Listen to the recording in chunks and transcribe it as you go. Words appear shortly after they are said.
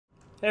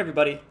Hey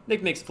everybody,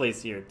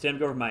 NicMakesPlays here. Today I'm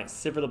going over my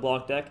Sivir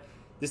Leblanc deck.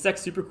 This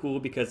deck's super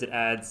cool because it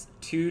adds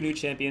two new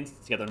champions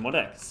together in one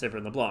deck, Sivir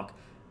and Leblanc.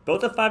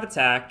 Both have 5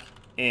 attack,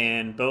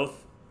 and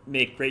both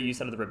make great use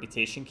out of the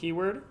reputation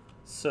keyword.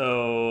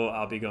 So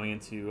I'll be going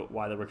into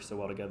why they work so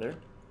well together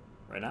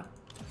right now.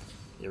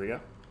 Here we go.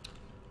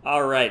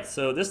 Alright,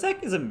 so this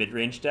deck is a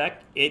mid-range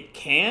deck. It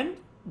can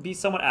be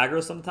somewhat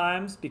aggro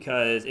sometimes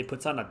because it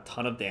puts on a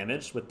ton of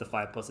damage with the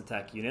 5+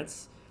 attack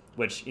units,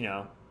 which, you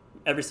know,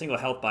 every single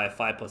health by a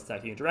 5+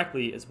 attack unit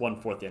directly is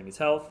 1/4 the enemy's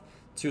health.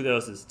 2 of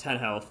those is 10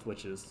 health,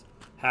 which is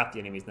half the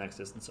enemy's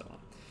nexus, and so on.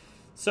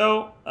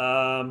 So,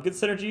 good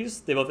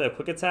synergies. They both have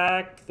quick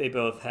attack. They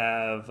both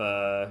have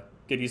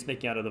good use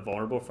making out of the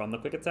vulnerable from the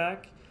quick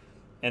attack.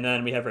 And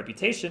then we have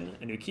Reputation,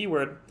 a new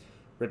keyword.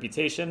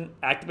 Reputation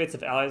activates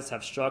if allies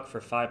have struck for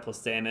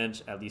 5+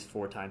 damage at least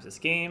 4 times this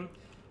game.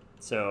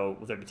 So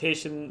with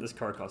Reputation, this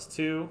card costs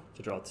 2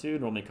 to draw 2,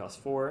 normally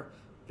costs 4.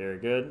 Very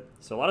good.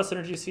 So a lot of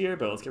synergies here,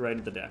 but let's get right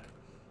into the deck.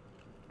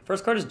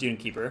 First card is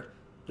Dunekeeper.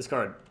 This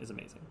card is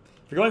amazing.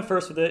 If you're going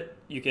first with it,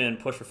 you can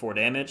push for 4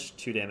 damage,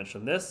 2 damage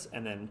from this,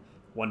 and then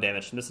 1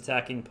 damage from this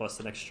attacking, plus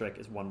the next strike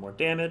is 1 more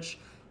damage.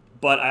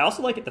 But I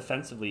also like it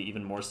defensively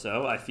even more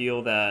so. I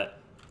feel that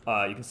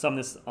you can summon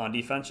this on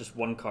defense, just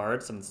 1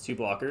 card, summons 2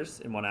 blockers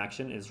in 1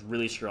 action, is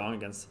really strong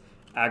against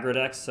aggro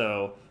decks.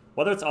 So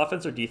whether it's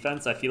offense or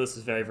defense, I feel this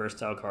is a very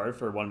versatile card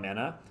for 1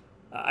 mana.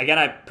 Again,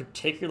 I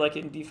particularly like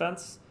it in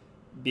defense,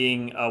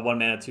 being 1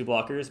 mana 2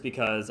 blockers,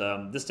 because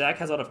this deck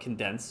has a lot of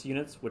condensed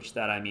units, which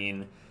that I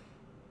mean,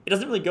 it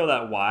doesn't really go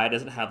that wide. It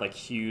doesn't have like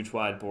huge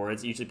wide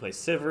boards. It usually plays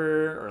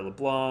Sivir or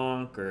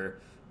LeBlanc or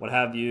what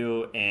have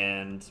you,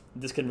 and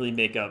this can really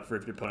make up for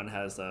if your opponent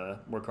has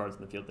more cards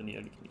in the field than you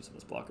can use them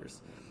as blockers.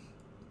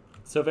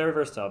 So very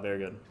versatile, very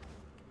good.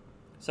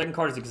 Second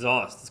card is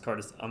Exhaust. This card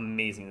is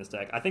amazing in this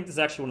deck. I think this is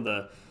actually one of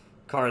the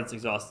cards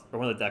Exhaust, or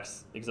one of the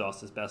decks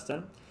Exhaust is best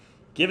in.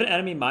 Give an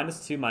enemy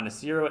 -2,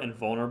 -0, and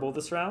vulnerable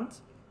this round.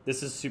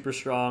 This is super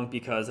strong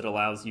because it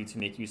allows you to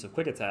make use of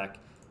quick attack.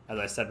 As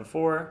I said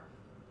before,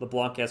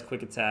 LeBlanc has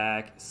quick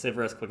attack,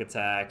 Sivir has quick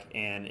attack,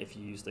 and if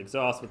you use the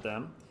Exhaust with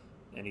them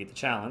and you get the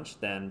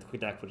challenge, then the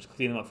quick attack will just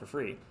clean them up for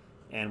free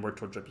and work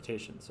towards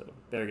Reputation. So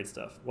very good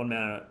stuff. 1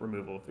 mana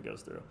removal if it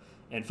goes through.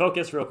 And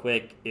Focus, real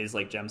quick, is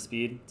like gem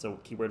speed. So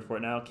keyword for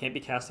it now. Can't be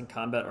cast in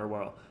combat or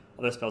while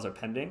other spells are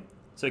pending.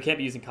 So it can't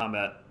be used in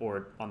combat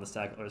or on the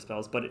stack of other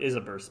spells, but it is a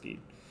burst speed.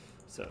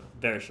 So,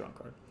 very strong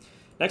card.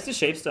 Next is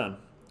Shapestone.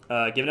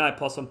 Give an ally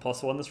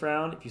 +1/+1 this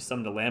round. If you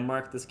summon a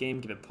landmark this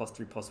game, give it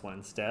 +3/+1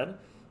 instead.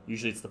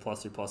 Usually it's the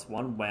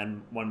 +3/+1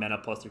 when 1 mana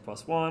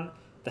 +3/+1.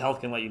 The health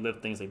can let you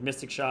live things like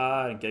Mystic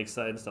Shot and get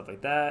excited and stuff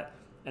like that.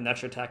 And the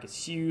extra attack is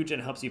huge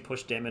and helps you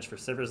push damage for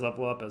Sivir's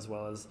level up, as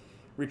well as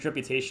reach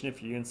Reputation if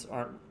your units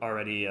aren't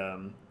already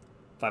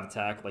 5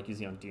 attack, like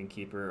using on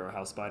Dunekeeper or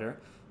House Spider.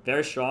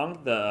 Very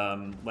strong.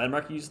 The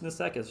landmark you use in this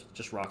deck is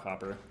just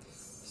Rockhopper.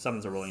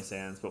 Summons a Rolling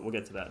Sands, but we'll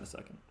get to that in a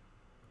second.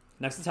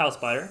 Next is House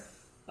Spider.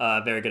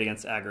 Very good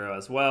against aggro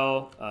as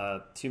well.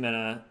 2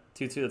 mana,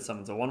 2/2 that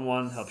summons a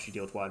 1/1, helps you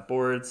deal with wide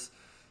boards.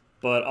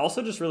 But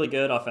also just really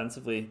good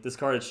offensively. This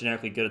card is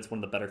generically good. It's one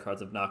of the better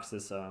cards of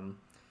Noxus.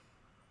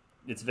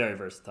 It's very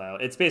versatile.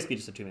 It's basically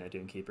just a 2 mana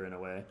Dunekeeper in a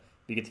way.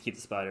 You get to keep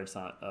the Spider, it's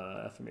not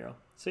ephemeral.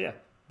 So yeah,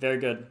 very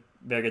good.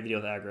 Very good to deal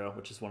with aggro,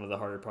 which is one of the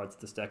harder parts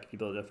of this deck if you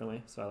build it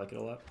differently. So I like it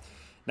a lot.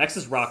 Next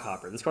is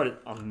Rockhopper. This card is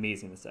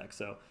amazing in this deck.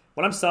 So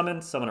when I'm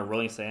summoned, summon a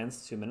Rolling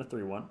Sands, 2 mana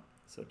 3/1.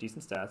 So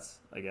decent stats,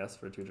 I guess,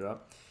 for a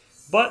 2-drop.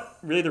 But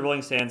really the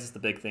Rolling Sands is the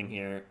big thing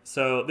here.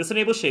 So this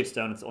enables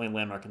Shapestone. It's the only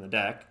landmark in the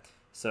deck.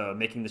 So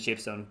making the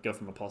Shapestone go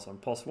from a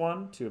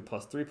 +1/+1 to a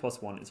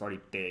 +3/+1 is already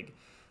big.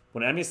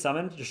 When an enemy is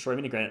summoned, destroy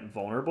me to grant it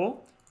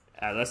vulnerable.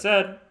 As I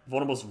said,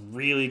 vulnerable is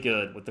really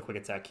good with the quick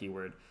attack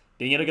keyword.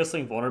 Being able to get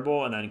something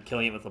vulnerable and then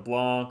killing it with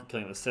LeBlanc,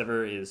 killing it with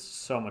Sivir is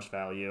so much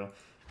value.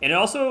 And it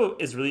also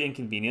is really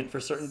inconvenient for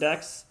certain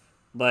decks.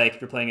 Like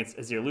if you're playing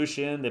Azir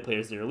Lucian, they play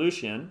Azir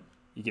Lucian,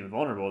 you give it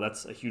vulnerable,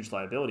 that's a huge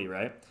liability,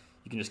 right?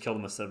 You can just kill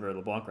them with Sivir or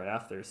LeBlanc right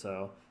after.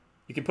 So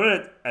you can put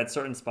it at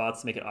certain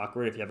spots to make it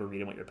awkward if you have a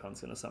read on what your opponent's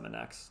going to summon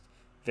next.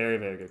 Very,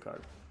 very good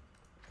card.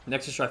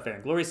 Next is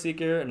Strifaring Glory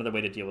Seeker, another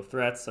way to deal with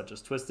threats such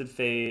as Twisted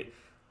Fate,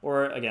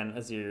 or again,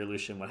 Azir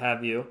Lucian, what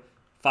have you.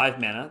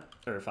 5 mana,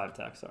 or 5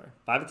 attack, sorry.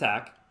 5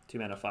 attack, 2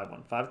 mana,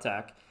 5/1. 5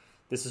 attack.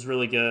 This is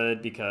really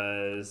good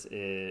because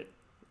it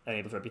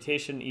enables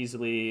Reputation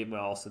easily,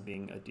 while also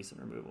being a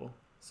decent removal.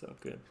 So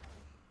good.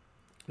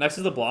 Next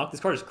is LeBlanc. This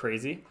card is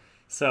crazy.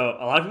 So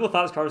a lot of people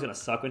thought this card was going to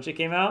suck when she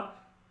came out.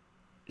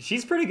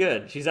 She's pretty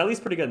good. She's at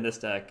least pretty good in this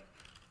deck.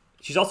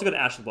 She's also good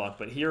at Ash LeBlanc,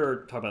 but here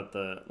we're talking about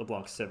the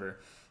LeBlanc Sivir.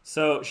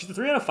 So she's a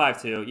 3 out of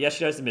 5 too. Yes,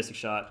 she does the Mystic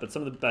Shot, but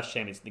some of the best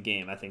champions in the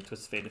game. I think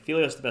Twisted Fate and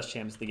Aphelios are the best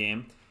champions in the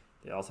game.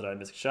 They also die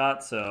Mystic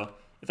Shot. So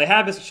if they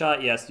have Mystic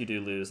Shot, yes, you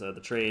do lose the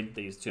trade.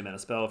 They use a 2 mana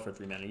spell for a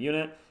 3 mana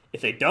unit.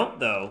 If they don't,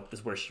 though,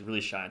 is where she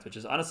really shines, which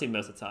is honestly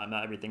most of the time.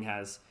 Not everything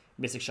has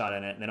Mystic Shot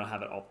in it, and they don't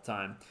have it all the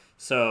time.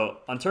 So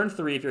on turn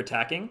 3, if you're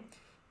attacking,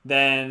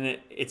 then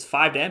it's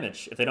 5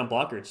 damage. If they don't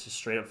block her, it's just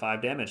straight up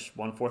 5 damage.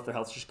 1/4 their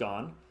health's just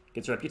gone.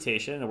 Gets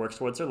Reputation, and it works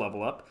towards their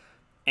level up.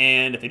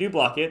 And if they do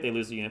block it, they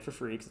lose a unit for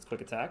free because it's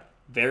quick attack.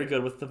 Very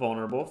good with the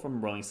vulnerable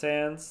from Rolling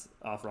Sands,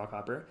 off Rock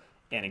Hopper,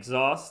 and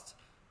Exhaust.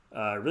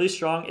 Really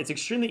strong. It's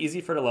extremely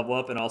easy for her to level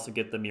up and also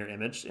get the Mirror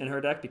Image in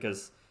her deck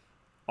because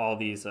all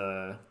these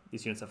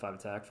units have 5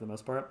 attack for the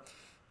most part.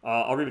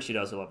 I'll read what she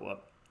does to level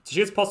up. So she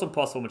gets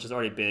 +1/+1, which is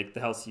already big. The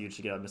health's huge.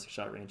 She get out of Mystic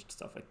Shot range and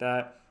stuff like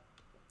that.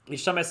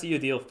 Each time I see you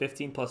deal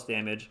 15 plus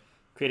damage,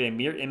 create a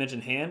Mirror Image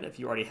in hand. If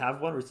you already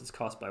have one, reduce its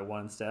cost by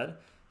 1 instead.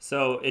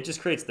 So it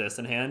just creates this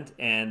in hand,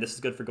 and this is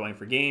good for going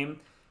for game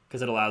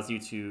because it allows you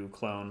to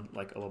clone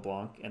like a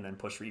LeBlanc and then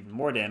push for even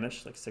more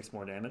damage, like 6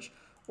 more damage.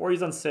 Or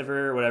use on Sivir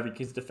or whatever. You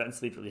can use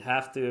defensively if you really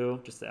have to,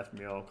 just the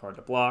ephemeral card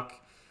to block.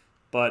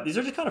 But these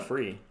are just kind of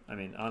free. I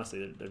mean,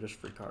 honestly, they're just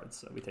free cards,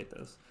 so we take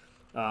those.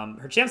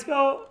 Her champ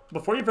spell,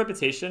 before you have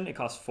Reputation, it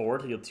costs 4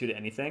 to deal 2 to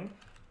anything.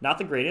 Not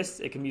the greatest.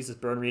 It can be used as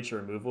Burn Reach or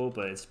removal,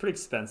 but it's pretty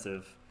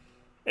expensive.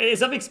 It's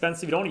definitely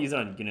expensive. You don't want to use it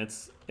on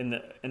units in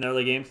the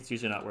early games. It's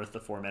usually not worth the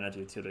 4 mana to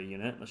do 2 to a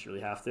unit unless you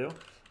really have to.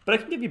 But it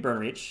can give you Burn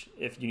Reach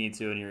if you need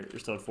to and you're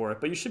still at 4.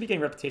 But you should be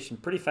getting Reputation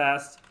pretty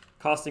fast,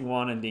 costing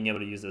 1, and being able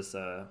to use this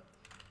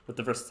with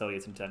the versatility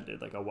it's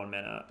intended, like a 1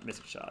 mana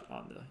Mystic Shot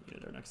on the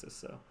unit or Nexus.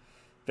 So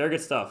very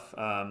good stuff.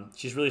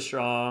 She's really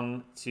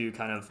strong to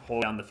kind of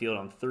hold down the field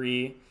on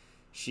 3.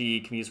 She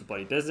can be used for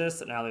Bloody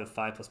Business, an ally with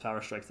 5+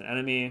 power strikes an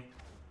enemy.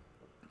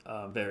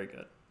 Very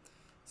good.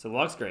 So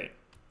LeBlanc's great.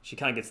 She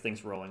kind of gets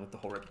things rolling with the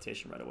whole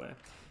Reputation right away.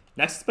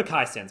 Next is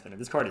Bakai Sandsman.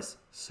 This card is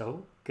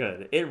so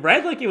good. It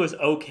read like it was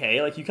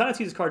okay. Like, you kind of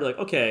see this card, you're like,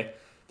 okay,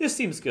 this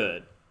seems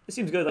good. This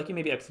seems good, like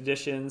maybe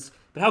Expeditions,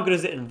 but how good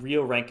is it in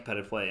real rank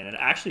competitive play? And it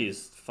actually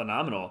is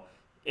phenomenal.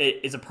 It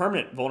is a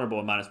permanent vulnerable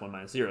at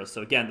 -1/-0.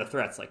 So again, the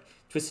threats like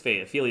Twist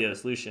Fate, Ophelia,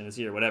 Solution,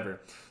 Azir, whatever.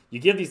 You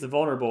give these the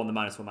vulnerable in the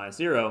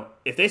 -1/-0.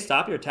 If they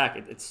stop your attack,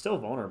 it's still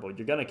vulnerable.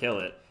 You're going to kill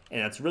it. And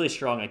that's really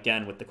strong,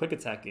 again, with the quick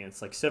attack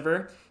units like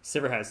Sivir.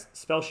 Sivir has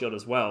Spell Shield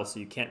as well, so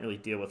you can't really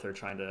deal with her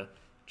trying to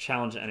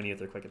challenge an enemy with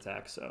their quick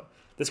attack. So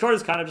this card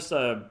is kind of just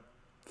a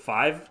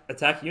 5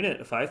 attack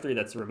unit, a 5/3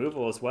 that's a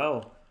removal as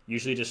well.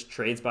 Usually just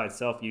trades by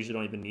itself. You usually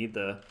don't even need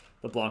the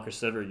Blanc or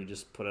Sivir. You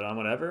just put it on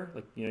whatever.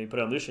 Like, you put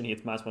it on Lucian, he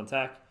hits -1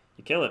 attack.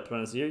 You kill it. Put it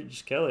on Azir, you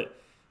just kill it.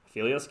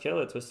 Ophelios, kill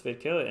it. Twisted Fate,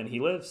 kill it. And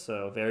he lives.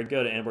 So very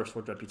good. And works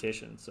towards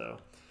Reputation. So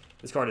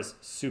this card is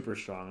super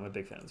strong. I'm a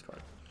big fan of this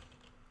card.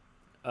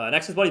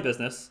 Next is Bloody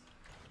Business.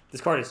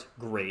 This card is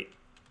great.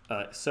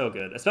 So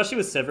good. Especially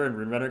with Sivir and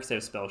Runерunner because they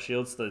have Spell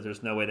Shields. So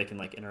there's no way they can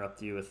like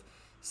interrupt you with,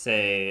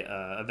 say,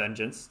 a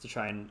Vengeance to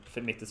try and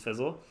make this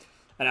fizzle.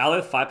 An ally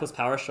with 5+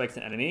 power strikes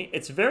an enemy.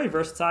 It's very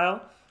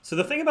versatile. So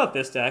the thing about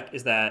this deck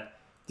is that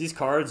these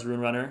cards,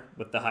 Runерunner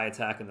with the high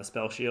attack and the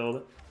Spell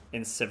Shield,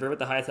 and Sivir with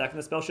the high attack and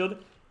the Spell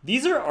Shield,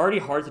 these are already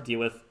hard to deal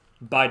with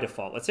by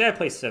default. Let's say I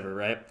play Sivir,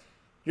 right?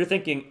 You're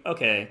thinking,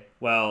 okay,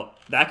 well,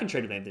 that can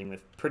trade with anything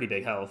with pretty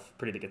big health,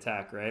 pretty big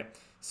attack, right?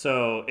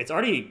 So it's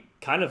already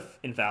kind of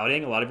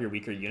invalidating a lot of your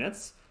weaker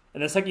units.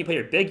 And the second you play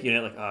your big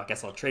unit, like, oh, I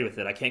guess I'll trade with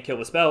it. I can't kill it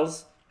with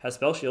spells, has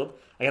Spell Shield.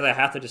 I guess I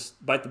have to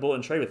just bite the bullet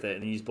and trade with it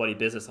and use Bloody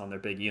Business on their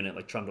big unit,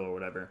 like Trundle or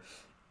whatever.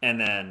 And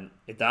then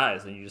it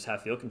dies, and you just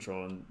have field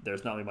control, and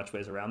there's not really much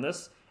ways around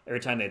this. Every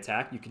time they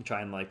attack, you can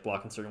try and like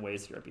block in certain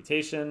ways your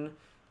Reputation.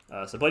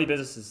 So Bloody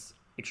Business is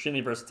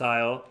extremely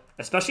versatile,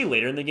 especially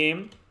later in the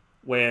game,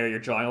 where you're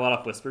drawing a lot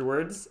of whispered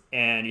words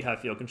and you have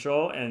field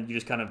control and you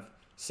just kind of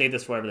save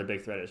this for whatever their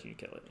big threat is and you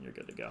kill it and you're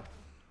good to go.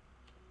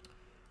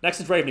 Next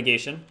is Ray of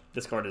Negation.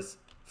 This card is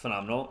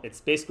phenomenal. It's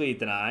basically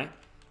Deny.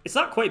 It's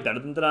not quite better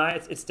than Deny.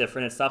 It's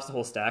different. It stops the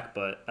whole stack,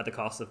 but at the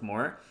cost of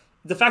more.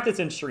 The fact that it's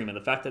in Shurima,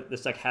 the fact that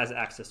this deck has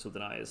access to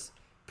Deny is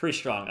pretty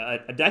strong.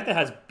 A deck that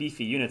has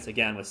beefy units,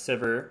 again, with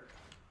Sivir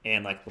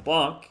and like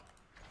LeBlanc,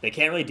 they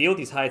can't really deal with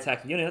these high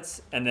attack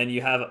units, and then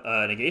you have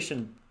a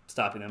negation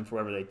stopping them for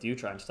wherever they do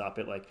try and stop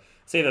it. Like,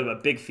 say they have a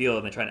big field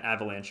and they try and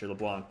avalanche your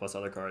LeBlanc plus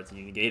other cards and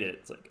you negate it.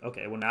 It's like,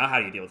 okay, well now how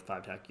do you deal with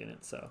 5 attack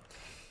units? So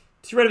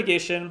 2 red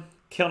negation,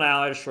 kill an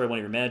ally, destroy one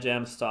of your mana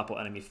gems, stop all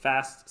enemy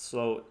fast,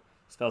 slow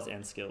spells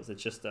and skills.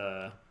 It's just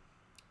Deny.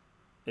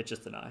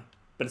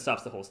 But it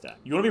stops the whole stack.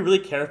 You want to be really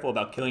careful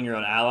about killing your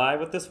own ally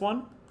with this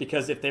one,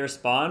 because if they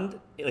respond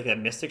like a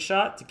Mystic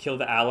Shot to kill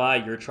the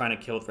ally you're trying to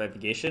kill with red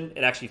negation,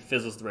 it actually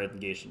fizzles the red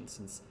negation.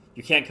 Since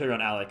you can't kill your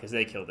own ally because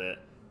they killed it,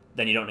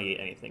 then you don't negate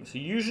anything. So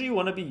usually you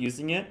want to be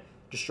using it,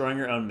 destroying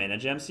your own mana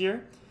gems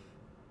here.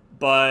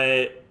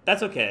 But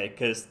that's okay,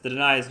 because the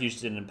Deny is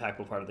usually an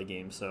impactful part of the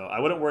game, so I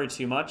wouldn't worry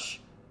too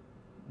much.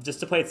 Just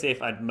to play it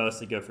safe, I'd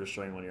mostly go for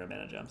destroying one of your own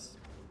mana gems.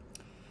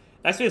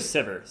 Next we have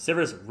Sivir.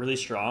 Sivir is really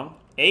strong.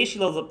 She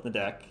levels up in the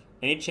deck.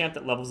 Any champ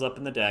that levels up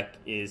in the deck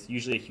is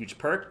usually a huge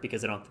perk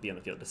because they don't have to be on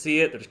the field to see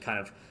it. They're just kind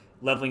of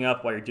leveling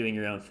up while you're doing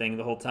your own thing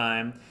the whole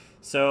time.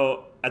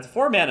 So as a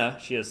 4 mana,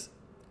 she has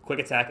quick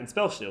attack and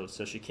spell shield,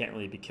 so she can't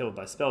really be killed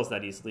by spells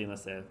that easily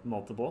unless they have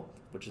multiple,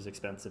 which is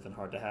expensive and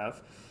hard to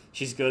have.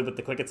 She's good with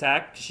the quick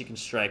attack. She can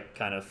strike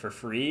kind of for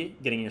free,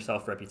 getting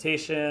yourself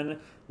reputation,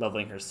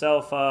 leveling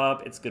herself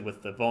up. It's good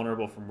with the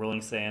vulnerable from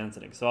Rolling Sands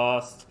and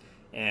Exhaust.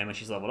 And when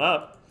she's leveled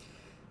up,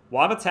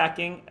 while I'm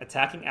attacking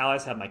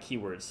allies have my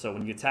keywords. So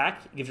when you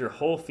attack, it gives your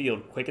whole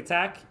field quick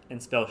attack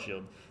and spell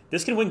shield.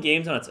 This can win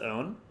games on its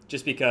own,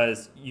 just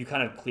because you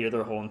kind of clear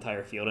their whole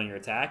entire field on your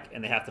attack,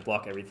 and they have to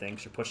block everything,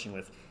 because you're pushing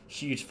with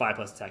huge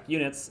 5+ attack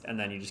units, and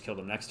then you just kill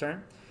them next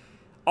turn.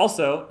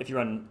 Also, if you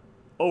run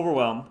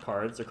Overwhelm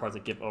cards, or cards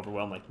that give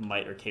Overwhelm, like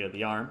Might or Kato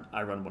the Arm,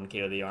 I run 1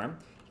 Kato the Arm.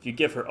 If you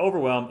give her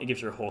Overwhelm, it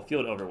gives your whole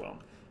field Overwhelm.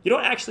 You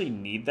don't actually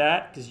need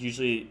that, because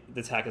usually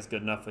the attack is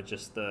good enough with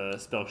just the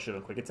Spell Shield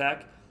and Quick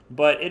Attack.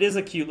 But it is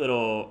a cute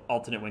little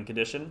alternate win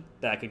condition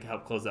that could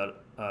help close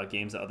out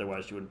games that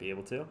otherwise you wouldn't be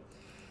able to.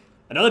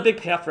 Another big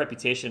payoff for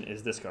Reputation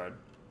is this card.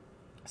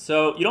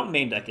 So you don't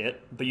main deck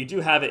it, but you do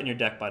have it in your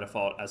deck by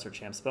default as her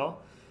champ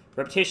spell.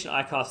 Reputation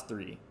I cost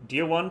 3.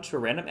 Deal 1 to a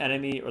random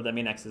enemy or the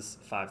main Nexus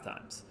 5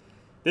 times.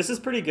 This is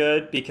pretty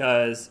good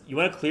because you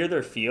want to clear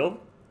their field,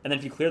 and then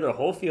if you clear their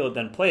whole field,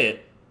 then play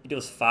it, it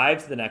deals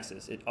 5 to the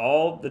Nexus.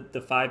 All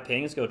the 5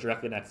 pings go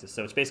directly to Nexus,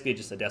 so it's basically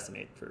just a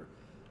decimate for...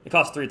 It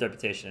costs 3 with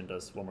Reputation and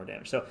does 1 more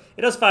damage. So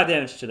it does 5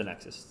 damage to the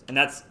Nexus, and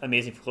that's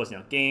amazing for closing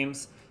out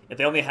games. If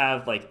they only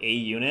have like a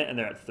unit and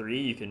they're at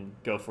 3, you can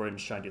go for it and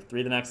try and do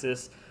 3 to the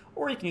Nexus,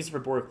 or you can use it for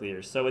board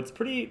clears. So it's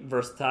pretty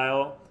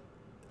versatile.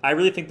 I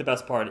really think the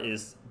best part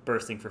is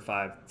bursting for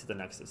 5 to the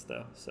Nexus,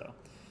 though. So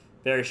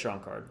very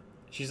strong card.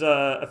 She's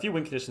a few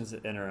win conditions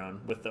in her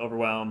own, with the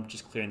Overwhelm,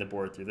 just clearing the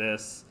board through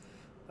this,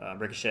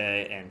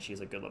 Ricochet, and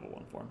she's a good level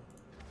 1 form.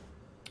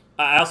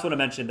 I also want to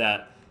mention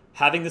that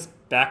having this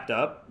backed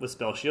up with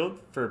Spell Shield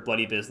for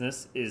Bloody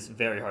Business is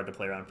very hard to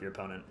play around for your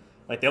opponent.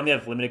 Like, they only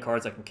have limited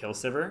cards that can kill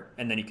Sivir,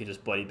 and then you can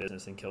just Bloody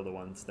Business and kill the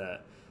ones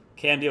that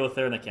can deal with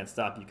her and they can't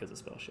stop you because of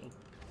Spell Shield.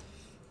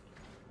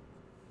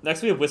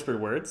 Next, we have Whispered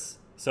Words.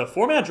 So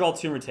 4-mana draw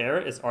 2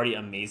 Runeterra is already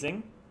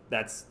amazing.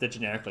 That's the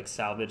generic, like,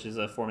 Salvage is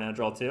a 4-mana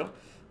draw 2.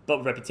 But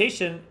with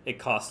Reputation, it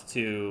costs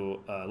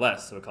 2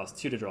 less, so it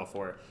costs 2 to draw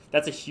 4.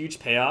 That's a huge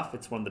payoff.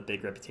 It's one of the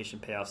big Reputation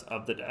payoffs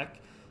of the deck.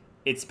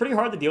 It's pretty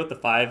hard to deal with the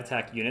 5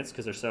 attack units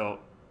because they're so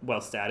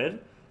well statted.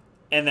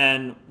 And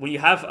then when you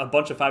have a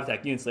bunch of 5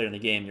 attack units later in the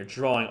game, you're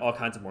drawing all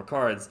kinds of more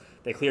cards.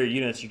 They clear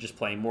units, you're just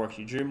playing more because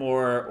you drew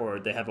more, or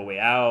they have a way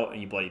out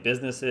and you Bloody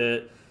Business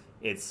it.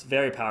 It's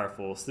very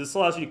powerful. So this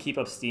allows you to keep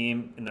up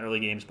steam in the early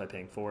games by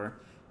paying 4,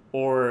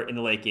 or in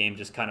the late game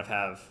just kind of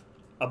have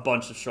a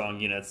bunch of strong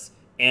units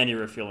and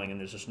you're refueling and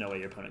there's just no way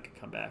your opponent can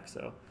come back.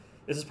 So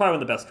this is probably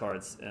one of the best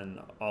cards in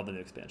all the new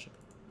expansion.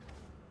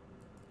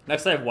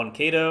 Next I have 1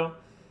 Kato.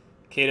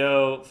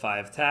 Kato,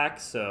 5 attack,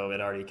 so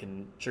it already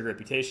can trigger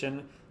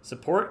Reputation.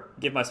 Support,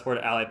 give my support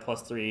ally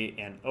 +3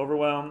 and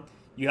Overwhelm.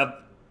 You have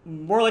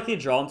more likely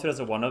to draw into it as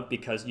a 1-of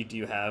because you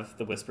do have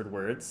the Whispered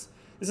Words.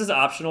 This is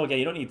optional. Again,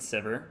 you don't need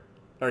Sivir,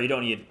 or you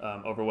don't need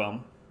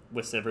Overwhelm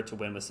with Sivir to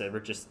win with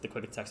Sivir. Just the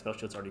quick attack spell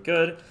shield's already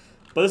good.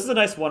 But this is a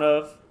nice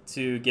 1-of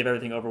to give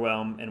everything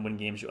Overwhelm and win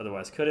games you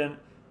otherwise couldn't,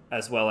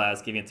 as well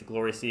as giving it to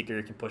Glory Seeker.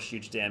 You can push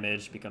huge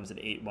damage, becomes an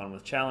 8-1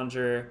 with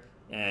Challenger,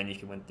 and you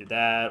can win through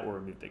that or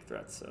remove big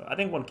threats. So I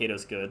think 1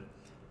 Kato's good,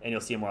 and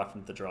you'll see it more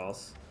often with the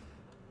draws.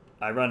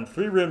 I run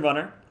 3 Rune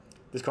Runner.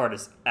 This card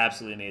is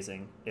absolutely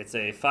amazing. It's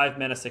a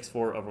 5-mana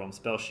 6/4 Overwhelm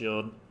Spell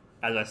Shield.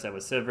 As I said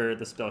with Sivir,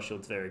 the Spell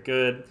Shield's very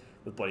good.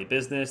 With Bloody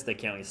Business, they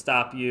can't really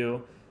stop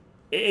you.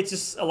 It's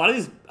just, a lot of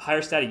these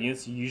higher static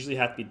units you usually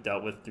have to be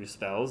dealt with through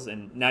spells,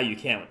 and now you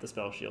can with the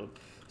Spell Shield.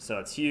 So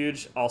it's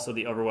huge. Also,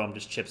 the Overwhelm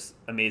just chips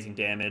amazing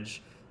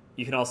damage.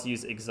 You can also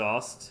use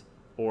Exhaust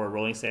or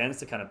Rolling Sands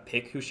to kind of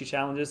pick who she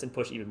challenges and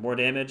push even more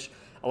damage.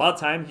 A lot of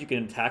times you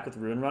can attack with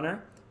Rune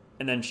Runner,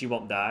 and then she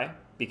won't die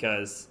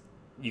because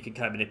you can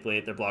kind of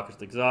manipulate their blockers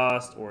with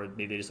Exhaust, or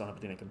maybe they just don't have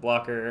anything that can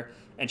block her,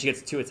 and she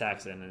gets 2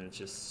 attacks in, and it's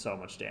just so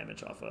much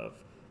damage off of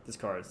this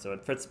card, so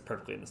it fits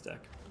perfectly in this deck.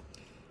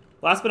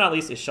 Last but not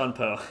least is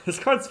Shunpo. This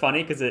card's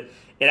funny because it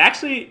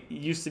actually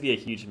used to be a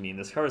huge meme.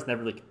 This card was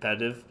never really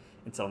competitive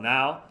until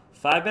now.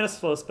 5-mana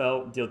slow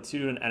spell, deal 2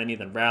 to an enemy,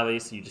 then rally,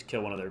 so you just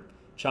kill one of their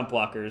chump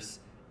blockers,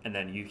 and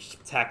then you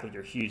tackle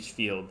your huge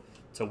field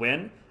to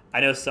win. I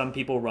know some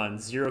people run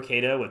 0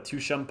 Kato with 2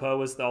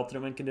 Shunpo as the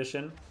alternate win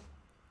condition.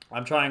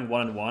 I'm trying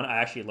 1 and 1. I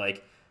actually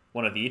like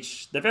one of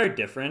each. They're very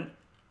different, and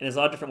there's a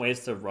lot of different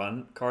ways to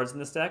run cards in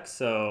this deck,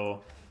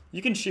 so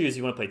you can choose.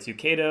 You want to play 2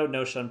 Kato,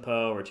 no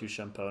Shunpo, or 2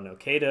 Shunpo, no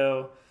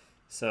Kato.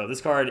 So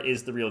this card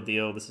is the real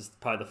deal. This is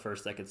probably the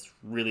first deck it's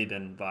really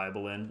been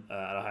viable in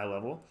at a high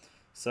level.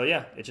 So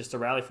yeah, it's just a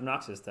rally from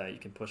Noxus that you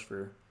can push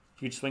for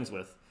huge swings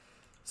with.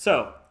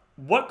 So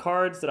what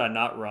cards did I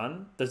not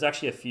run? There's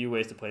actually a few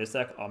ways to play this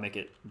deck. I'll make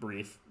it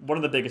brief. One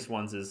of the biggest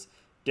ones is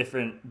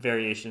different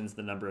variations,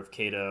 the number of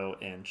Kato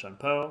and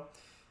Shunpo.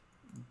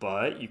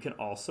 But you can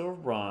also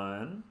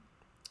run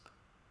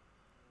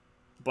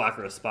Black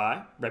Rose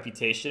Spy,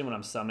 Reputation. When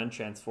I'm summoned,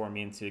 transform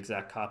me into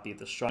exact copy of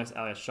the strongest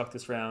ally I struck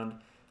this round.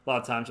 A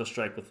lot of times you'll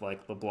strike with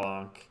like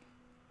LeBlanc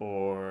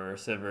or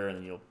Sivir, and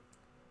then you'll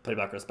play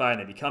Black Rose Spy,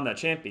 and they become that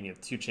champion. You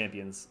have 2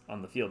 champions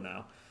on the field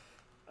now.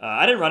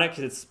 I didn't run it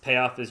because its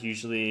payoff is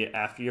usually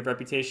after you have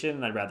Reputation,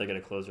 and I'd rather get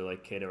a closer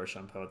like Kato or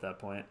Shunpo at that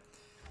point.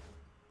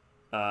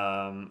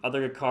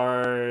 Other good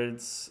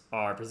cards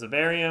are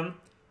Perseverium,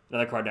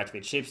 another card to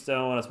activate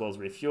Shapestone, as well as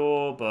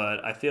Refuel,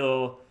 but I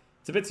feel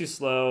it's a bit too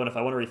slow, and if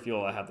I want to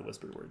refuel, I have the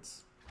Whispered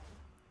Words.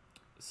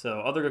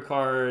 So other good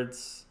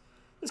cards,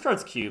 This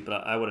card's cute,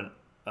 but I wouldn't.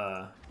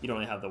 You don't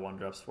really have the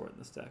 1-drops for it in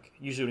this deck.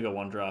 Usually when you go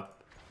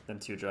 1-drop, then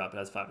 2-drop, it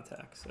has 5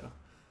 attack. So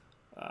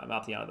I'm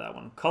opting out of that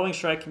one. Culling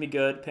Strike can be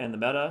good, pan the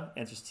meta,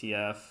 answers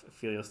TF,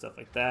 Ophelio, stuff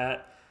like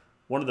that.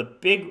 One of the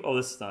big, oh,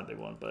 this is not a big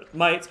one, but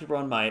Might, people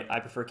run Might. I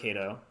prefer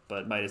Kato,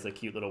 but Might is a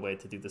cute little way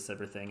to do the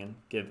Sivir thing and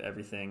give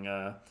everything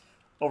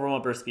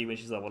overwhelm burst speed when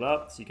she's leveled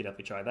up, so you could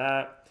definitely try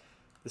that.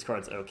 This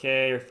card's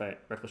okay, or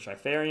Reckless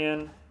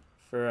Trifarian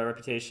for a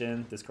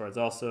reputation. This card's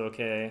also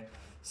okay.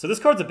 So this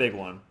card's a big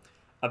one.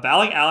 A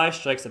battling ally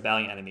strikes a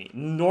battling enemy.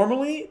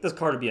 Normally, this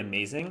card would be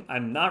amazing.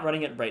 I'm not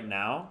running it right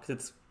now because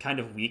it's kind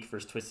of weak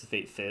versus Twisted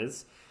Fate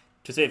Fizz.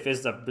 Twisted Fate Fizz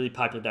is a really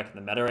popular deck in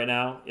the meta right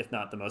now, if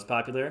not the most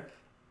popular.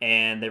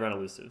 And they run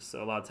elusives,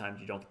 so a lot of times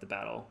you don't get the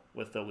battle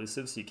with the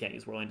elusives, so you can't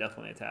use Whirling Death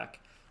when they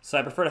attack. So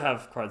I prefer to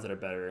have cards that are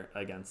better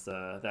against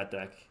that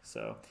deck.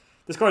 So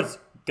this card's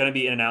going to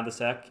be in and out of this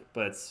deck,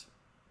 but it's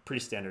pretty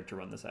standard to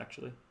run this,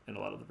 actually, in a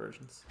lot of the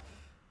versions.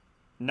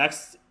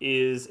 Next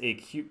is a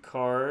cute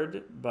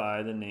card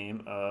by the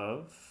name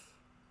of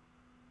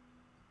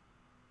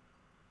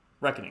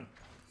Reckoning.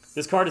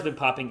 This card has been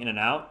popping in and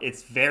out.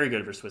 It's very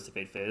good versus Twisted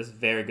Fate Fizz,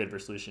 very good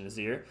versus Lucian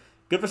Azir.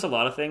 Good versus a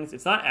lot of things.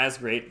 It's not as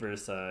great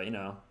versus, you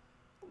know,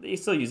 you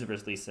still use it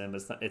versus Lee Sin,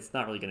 but it's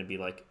not really going to be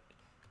like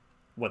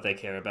what they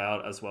care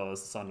about as well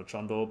as the Sando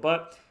Trundle.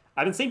 But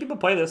I've been seeing people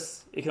play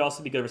this. It could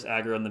also be good versus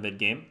aggro in the mid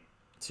game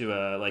to,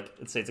 like,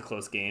 let's say it's a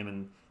close game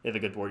and they have a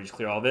good board, you just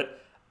clear all of it.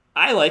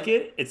 I like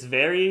it. It's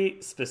very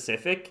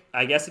specific.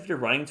 I guess if you're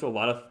running to a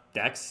lot of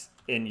decks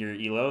in your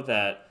elo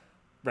that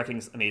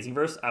Reckoning's amazing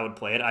versus, I would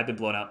play it. I've been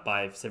blown out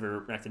by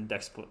Sivir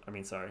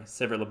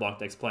LeBlanc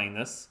decks playing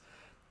this.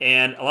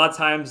 And a lot of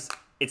times,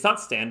 it's not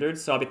standard,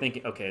 so I'll be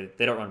thinking, okay,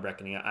 they don't run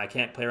Reckoning. I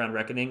can't play around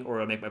Reckoning, or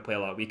it'll make my play a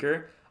lot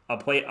weaker.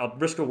 I'll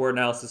risk reward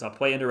analysis, I'll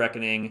play into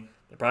Reckoning.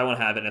 They probably won't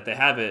have it, and if they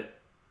have it,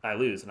 I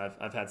lose. And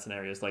I've had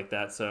scenarios like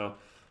that. So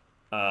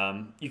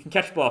you can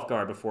catch people off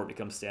guard before it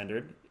becomes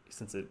standard,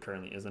 since it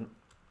currently isn't.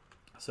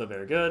 So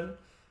very good.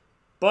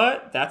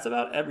 But that's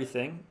about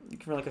everything. You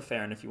can run like a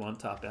Farron if you want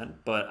top end.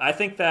 But I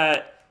think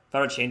that if I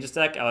were to change this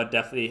deck, I would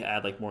definitely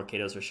add like more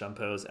Katos or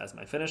Shumpos as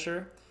my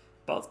finisher.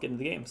 But let's get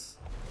into the games.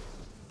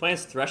 Playing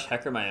as Thresh,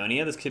 Hecker,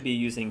 Myonia. This could be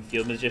using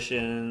Field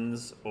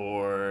Magicians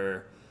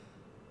or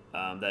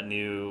that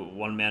new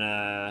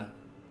 1-mana.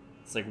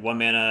 It's like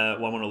 1-mana,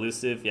 1/1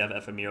 elusive. If you have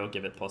Ephemero,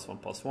 give it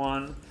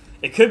 +1/+1.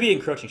 It could be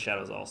Encroaching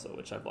Shadows also,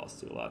 which I've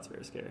lost to a lot. It's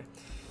very scary.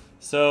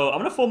 So I'm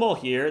going to full mull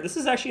here. This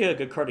is actually a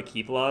good card to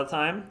keep a lot of the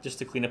time, just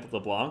to clean up with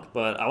LeBlanc,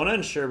 but I want to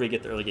ensure we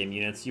get the early game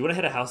units. You want to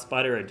hit a House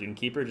Spider or a Dune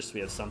Keeper just so we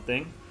have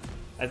something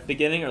at the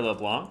beginning, or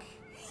LeBlanc.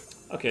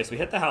 Okay, so we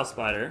hit the House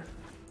Spider.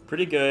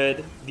 Pretty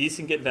good. These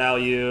can get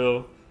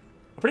value.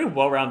 A pretty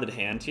well-rounded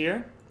hand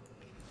here.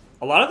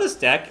 A lot of this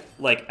deck,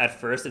 like,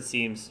 at first it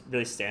seems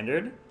really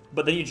standard,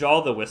 but then you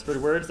draw the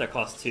Whispered Words that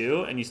cost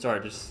 2, and you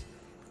start just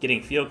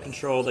getting field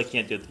control. They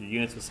can't do it through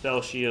units with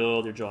Spell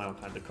Shield. You're drawing all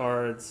kinds of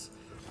cards.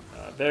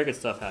 Very good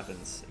stuff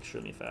happens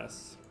extremely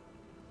fast.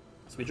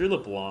 So we drew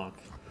LeBlanc.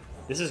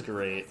 This is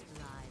great.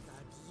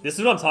 This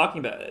is what I'm talking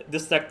about.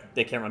 This deck,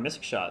 they can't run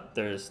Mystic Shot.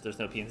 There's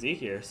no PNZ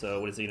here, so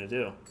what is he going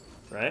to do?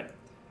 Right?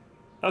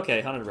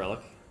 Okay, Haunted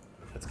Relic.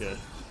 That's good.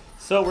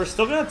 So we're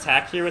still going to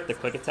attack here with the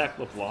Quick Attack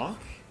LeBlanc,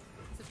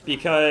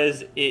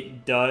 because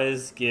it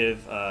does give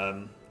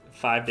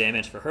 5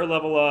 damage for her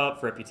level up,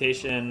 for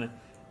Reputation,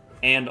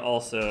 and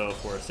also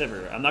for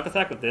Sivir. I'm not going to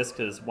attack with this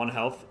because 1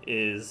 health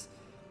is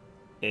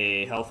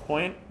a health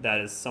point that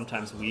is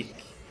sometimes weak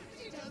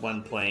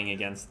when playing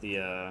against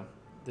the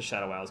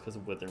Shadow Wilds because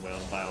of Withering Wail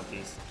and Vile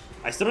Feast.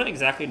 I still don't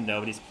exactly know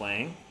what he's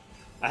playing.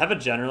 I have a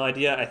general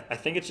idea. I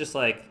think it's just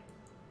like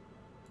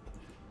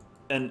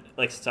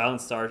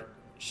Silent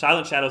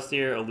Shadow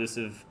Steer,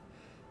 elusive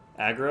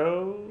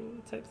aggro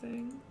type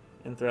thing,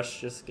 and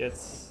Thresh just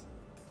gets,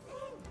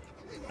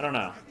 I don't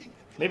know.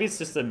 Maybe it's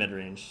just a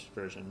mid-range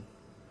version.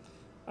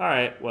 All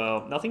right,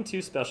 well, nothing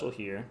too special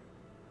here.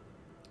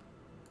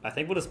 I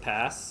think we'll just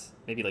pass.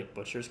 Maybe like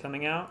Butcher's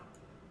coming out.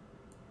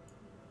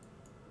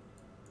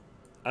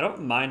 I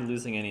don't mind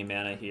losing any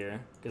mana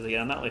here, because again,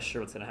 I'm not really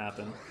sure what's going to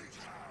happen.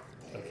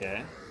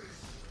 Okay.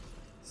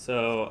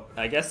 So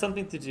I guess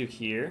something to do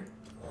here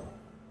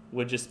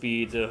would just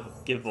be to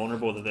give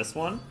vulnerable to this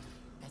one.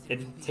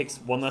 It takes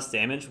 1 less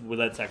damage with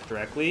that attack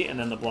directly, and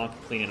then LeBlanc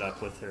can clean it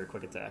up with her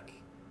quick attack.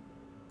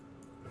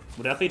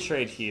 We'll definitely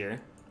trade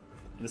here.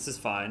 This is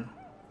fine.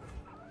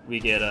 We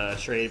get a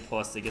trade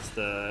plus it gets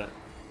the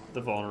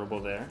vulnerable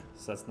there,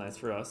 so that's nice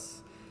for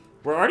us.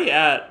 We're already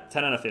at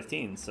 10 out of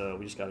 15, so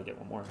we just got to get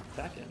 1 more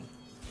attack in.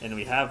 And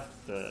we have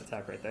the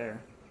attack right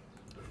there.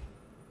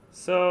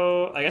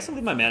 So I guess I'll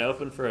leave my mana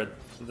open for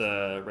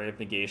the Ray of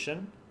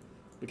Negation.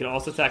 We can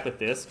also attack with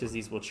this, because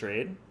these will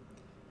trade.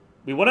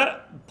 We want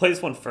to play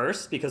this one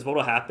first, because what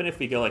will happen if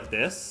we go like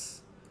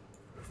this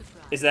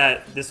is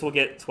that this will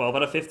get 12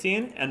 out of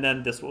 15, and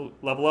then this will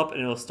level up,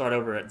 and it'll start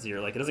over at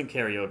 0. Like, it doesn't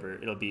carry over.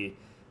 It'll be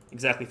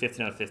exactly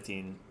 15 out of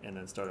 15, and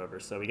then start over.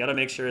 So we got to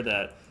make sure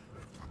that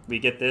we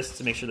get this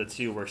to make sure the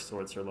 2 works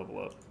towards her level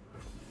up.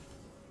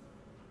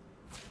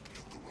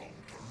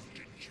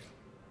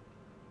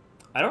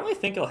 I don't really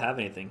think he'll have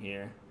anything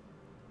here.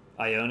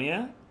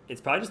 Ionia? It's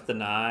probably just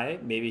Deny.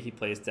 Maybe he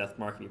plays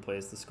Deathmark if he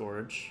plays the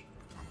Scourge.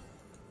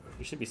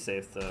 We should be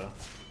safe, though.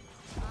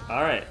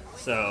 Alright,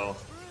 so...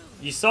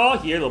 You saw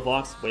here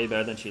LeBlanc's way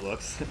better than she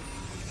looks.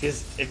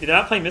 Because if they're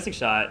not playing Mystic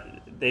Shot,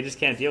 they just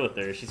can't deal with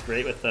her. She's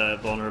great with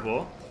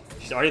Vulnerable.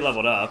 She's already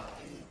leveled up.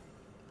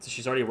 So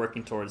she's already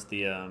working towards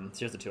the...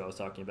 here's the 2 I was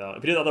talking about.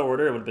 If you did the other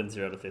order, it would have been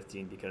 0 to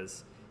 15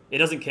 because it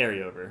doesn't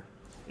carry over.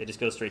 It just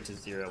goes straight to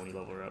 0 when you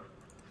level her up.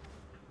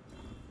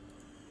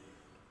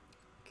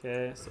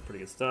 Okay, so pretty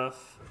good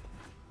stuff.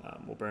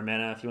 We'll burn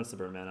mana. If he wants to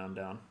burn mana, I'm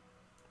down.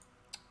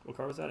 What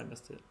card was that? I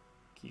missed it.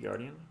 Key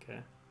Guardian? Okay.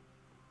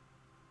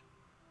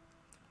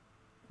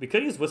 We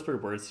could use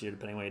Whispered Words here,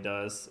 depending on what he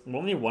does. I'm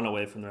only 1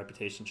 away from the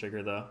Reputation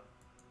trigger, though.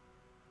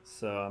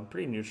 So I'm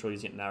pretty neutral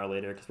using it an hour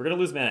later, because we're going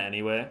to lose mana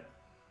anyway.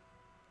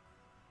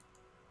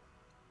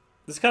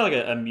 This is kind of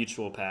like a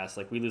mutual pass.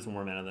 Like, we lose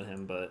more mana than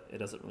him, but it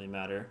doesn't really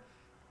matter.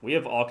 We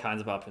have all kinds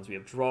of options. We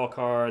have draw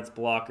cards,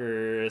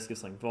 blockers,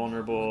 gives something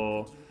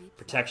vulnerable,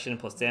 protection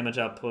plus damage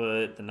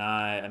output,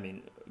 deny. I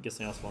mean, gives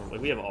something else vulnerable.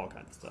 Like, we have all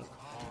kinds of stuff.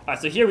 All right,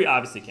 so here we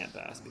obviously can't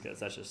pass because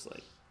that's just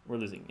like we're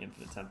losing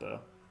infinite tempo.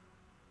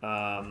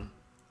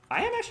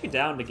 I am actually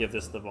down to give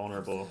this the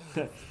vulnerable.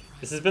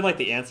 This has been like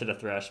the answer to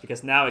Thresh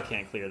because now it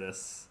can't clear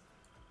this.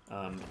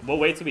 We'll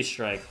wait till we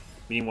strike.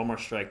 We need 1 more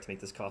strike to make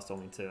this cost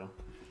only 2.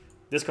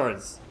 This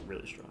card's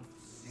really strong.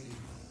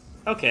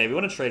 Okay, we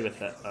want to trade with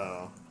that.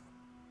 Oh.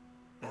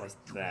 What was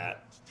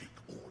that?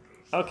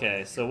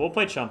 Okay, so we'll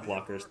play Chump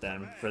Blockers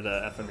then for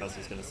the FMLs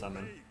he's going to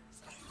summon.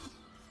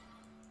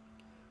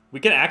 We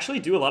can actually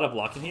do a lot of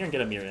blocking here and get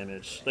a mirror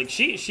image. Like,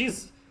 she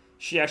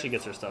actually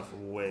gets her stuff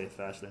way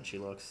faster than she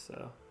looks,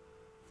 so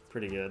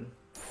pretty good.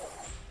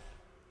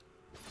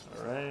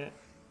 Alright.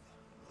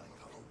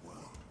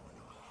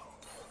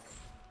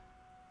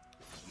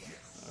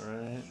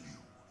 Alright.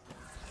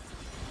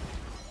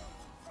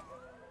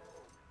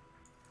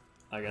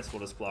 I guess we'll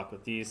just block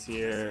with these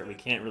here. We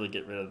can't really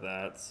get rid of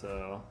that,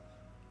 so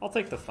I'll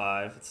take the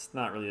 5. It's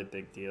not really a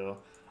big deal.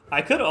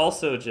 I could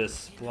also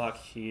just block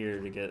here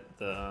to get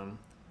the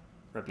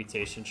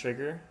Reputation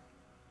trigger.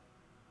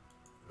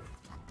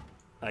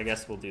 I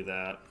guess we'll do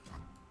that.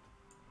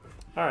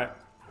 Alright,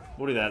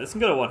 we'll do that. This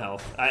can go to 1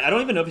 health. I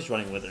don't even know if he's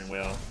running Withering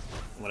Wail,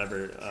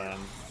 whatever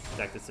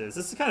deck this is.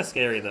 This is kind of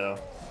scary, though.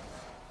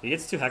 If he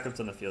gets 2 Heckrams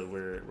on the field,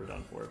 we're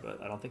done for,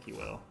 but I don't think he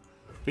will.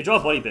 If we draw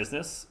Bloody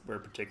Business, we're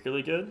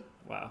particularly good.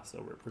 Wow,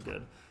 so we're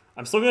good.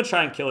 I'm still gonna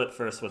try and kill it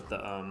first with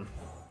the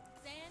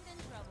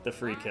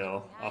free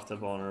kill off the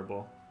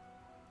vulnerable.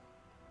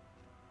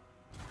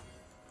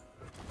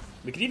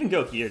 We could even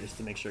go here just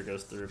to make sure it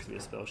goes through because we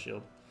have Spell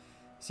Shield.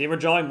 See, we're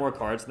drawing more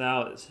cards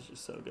now. This is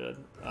just so good.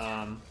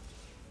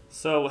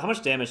 So how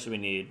much damage do we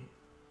need?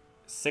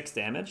 6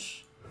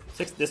 damage?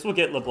 6. This will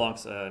get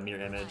LeBlanc's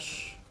mirror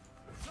image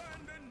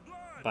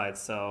by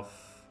itself.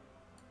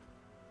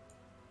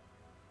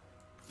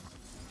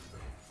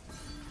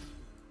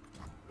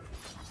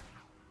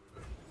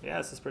 Yeah,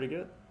 this is pretty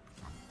good.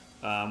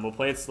 We'll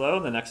play it slow,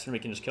 and the next turn we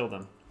can just kill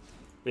them.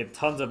 We have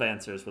tons of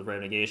answers with Ray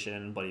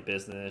Negation, Bloody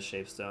Business,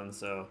 Shapestone,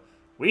 so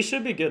we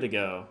should be good to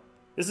go.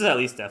 This is at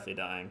least definitely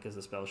dying because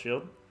of Spell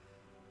Shield.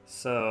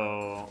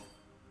 So,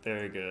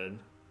 very good.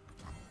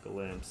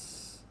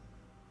 Glimpse.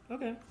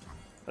 Okay,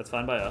 that's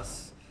fine by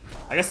us.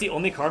 I guess the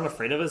only card I'm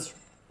afraid of is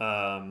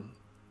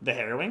the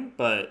Harrowing,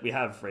 but we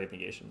have Ray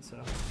Negation, so.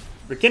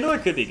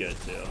 Rekindler could be good,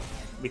 too.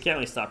 We can't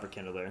really stop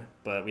Rekindler,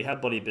 but we have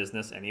Bloody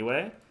Business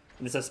anyway.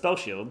 And this has Spell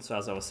Shield, so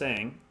as I was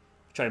saying,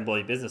 try and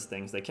Bloody Business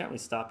things, they can't really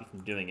stop you from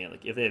doing it.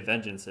 Like, if they have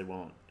Vengeance, it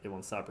won't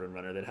stop Rune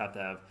Runner. They'd have to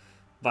have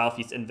Vile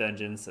Feast and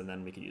Vengeance, and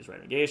then we could use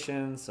Right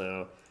Negation,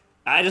 so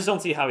I just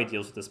don't see how he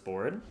deals with this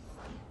board.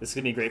 This is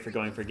going to be great for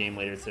going for a game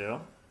later, too.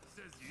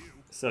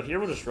 So here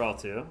we'll just draw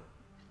 2.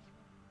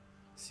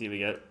 See what we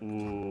get.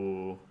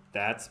 Ooh,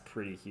 that's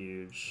pretty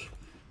huge.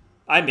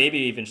 I maybe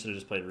even should have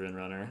just played Rune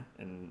Runner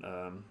and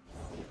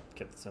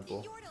kept it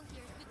simple.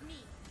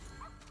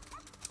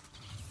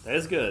 That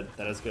is good.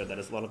 That is good. That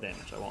is a lot of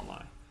damage. I won't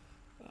lie.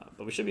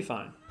 But we should be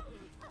fine.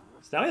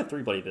 So now we have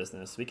 3 Bloody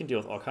Business. We can deal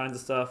with all kinds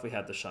of stuff. We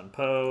have the Shun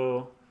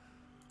Po.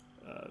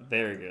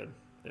 Very good.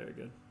 Very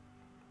good.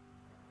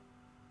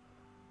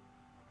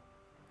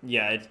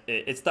 Yeah,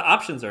 it's the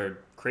options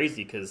are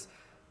crazy because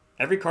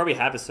every card we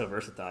have is so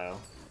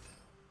versatile.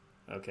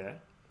 Okay.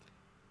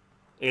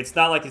 It's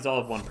not like these all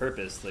have one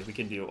purpose. Like, we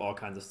can do all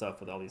kinds of stuff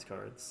with all these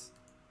cards.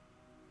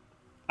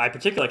 I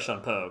particularly like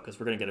Shun Po because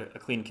we're going to get a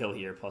clean kill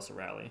here plus a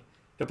rally.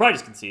 He'll probably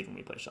just concede when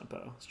we play Shun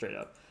Po, straight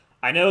up.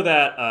 I know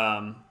that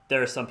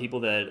there are some people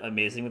that are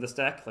amazing with this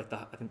deck. Like,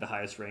 I think the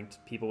highest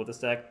ranked people with this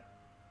deck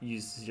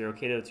use 0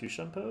 Kato 2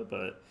 Shun Po,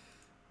 but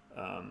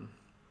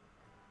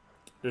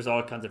there's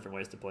all kinds of different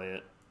ways to play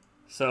it.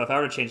 So if I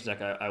were to change the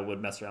deck, I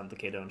would mess around with the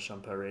Kato and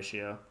Shun Po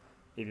ratio.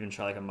 Maybe even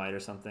try like a Might or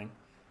something.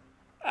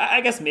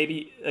 I guess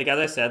maybe, like as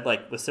I said,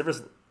 like with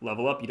Sivir's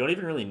level up, you don't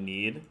even really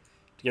need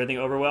to get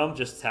everything overwhelmed.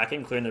 Just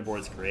attacking, clearing their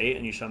board is great,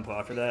 and you Shun Po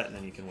after that, and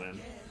then you can win.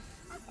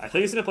 I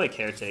think he's going to play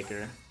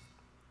Caretaker.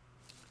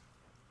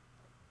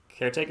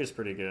 Caretaker's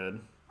pretty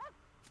good.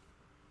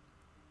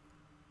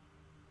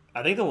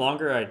 I think the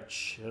longer I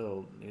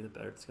chill, maybe the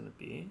better it's gonna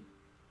be.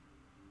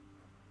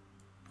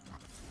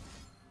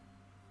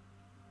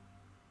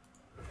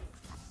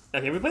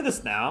 Okay, if we play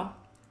this now,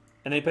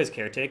 and then he plays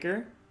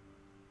Caretaker,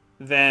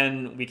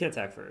 then we can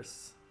attack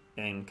first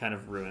and kind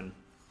of ruin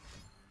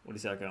what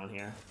he's got going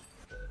here.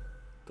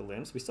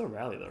 Glimpse? We still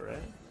rally though,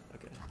 right?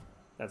 Okay,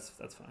 that's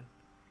fine.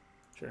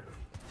 Sure.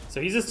 So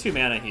he's just 2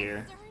 mana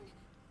here.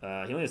 He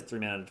only has 3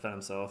 mana to defend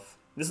himself.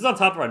 This is on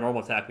top of our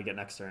normal attack we get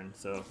next turn.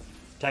 So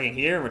attacking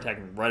here, and we're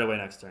attacking right away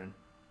next turn.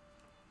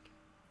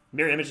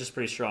 Mirror Image is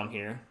pretty strong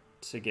here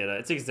to get a...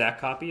 It's exact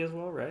copy as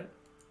well, right?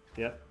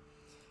 Yep.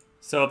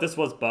 So if this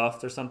was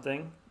buffed or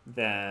something,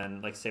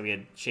 then, like, say we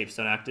had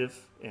Shapestone active,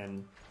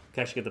 and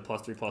could actually get the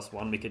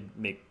 +3/+1, we could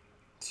make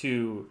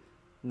 2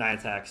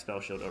 9-attack Spell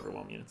Shield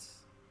Overwhelm units.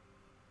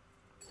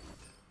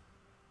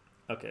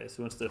 Okay, so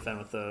he wants to defend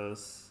with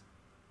those.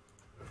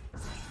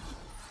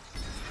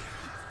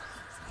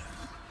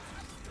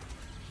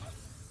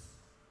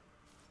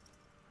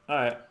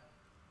 Alright.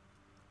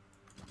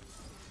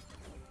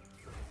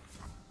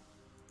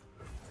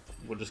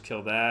 We'll just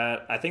kill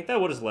that. I think that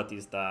we'll just let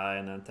these die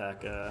and then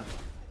attack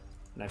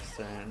next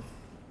turn.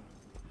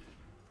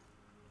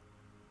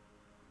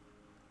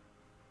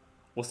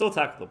 We'll still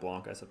attack with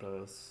LeBlanc, I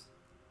suppose.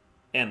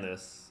 And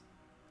this.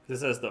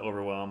 This has the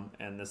Overwhelm,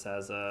 and this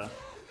has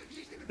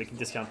we can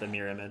discount the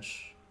Mirror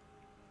Image.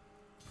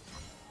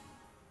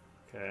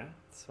 Okay,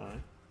 that's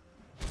fine.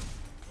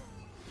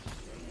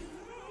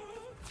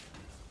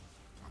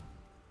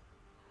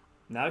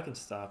 Now I can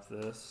stop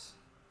this.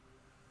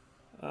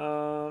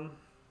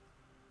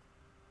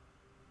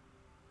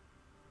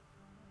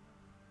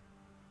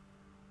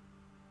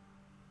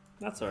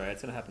 That's alright,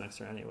 it's gonna happen next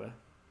turn anyway.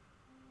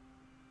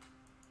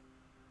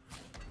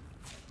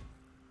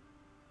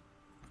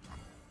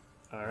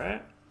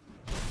 Alright.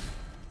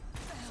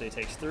 So he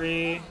takes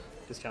 3,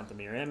 discount the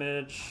Mirror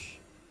Image.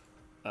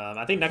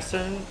 I think next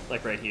turn,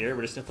 like right here,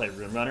 we're just gonna play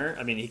Rune Runner.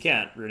 I mean, he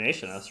can't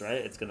Runation us, right?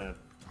 It's gonna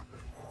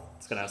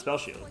have Spell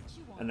Shield,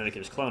 and then we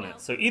can just clone it.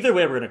 So either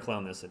way, we're gonna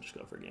clone this and just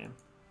go for a game.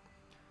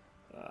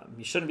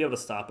 He shouldn't be able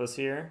to stop us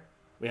here.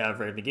 We have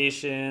Rare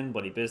Negation,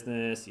 Bloody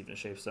Business, even a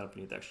Shapestone if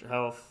we need the extra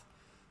health.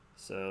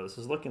 So this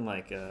is looking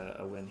like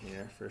a win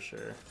here for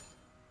sure.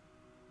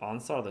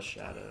 Onslaught of the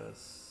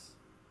Shadows.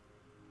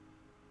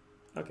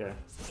 Okay.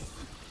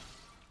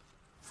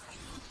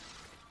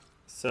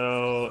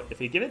 So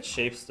if you give it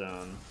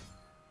Shapestone,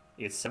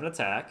 you get 7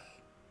 attack.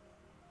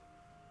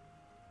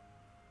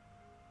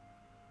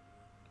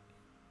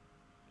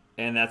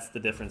 And that's the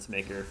difference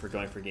maker for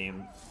going for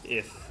game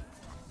if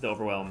the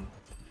Overwhelm...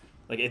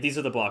 Like, if these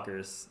are the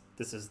blockers,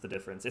 this is the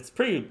difference. It's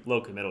pretty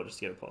low committal just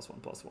to get a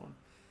 +1/+1.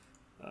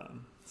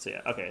 So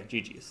yeah, okay,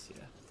 GG's.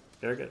 Yeah,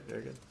 very good,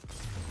 very good.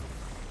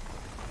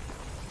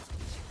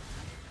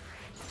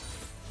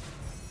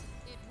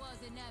 It was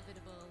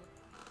inevitable.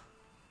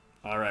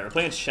 All right, we're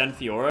playing Shen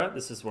Fiora.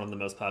 This is one of the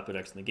most popular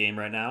decks in the game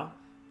right now.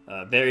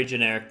 Very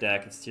generic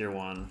deck. It's tier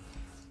 1.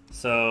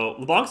 So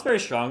LeBlanc's very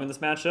strong in this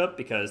matchup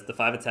because the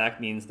 5 attack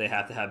means they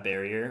have to have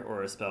Barrier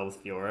or a spell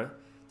with Fiora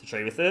to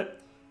trade with it.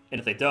 And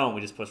if they don't,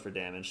 we just push for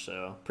damage.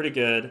 So pretty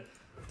good.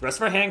 The rest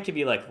of our hand can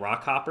be like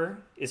Rock Hopper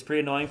is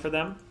pretty annoying for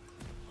them,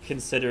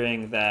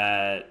 considering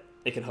that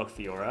it can hook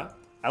Fiora.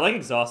 I like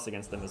Exhaust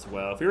against them as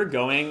well. If we were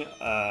going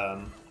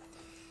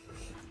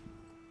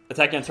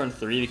attacking on turn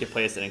 3, we could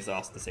place an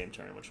Exhaust at the same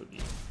turn, which would be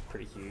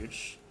pretty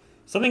huge.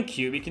 Something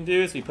cute we can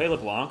do is we play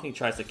LeBlanc and he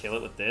tries to kill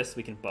it with this.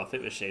 We can buff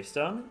it with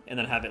Shapestone and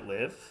then have it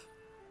live.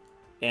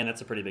 And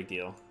that's a pretty big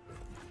deal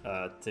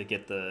to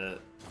get the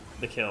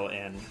kill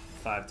and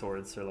 5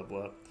 towards her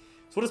level up.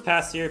 So we'll just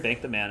pass here,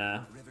 bank the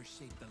mana.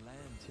 So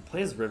he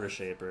plays River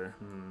Shaper.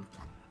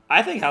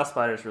 I think House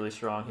Spider is really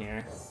strong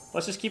here.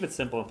 Let's just keep it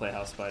simple and play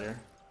House Spider.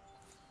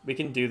 We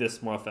can do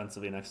this more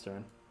offensively next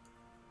turn.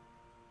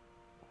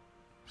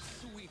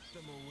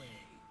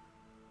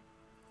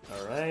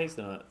 Alright, he's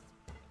gonna...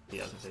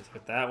 Yeah, I was gonna say,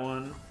 hit that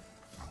one.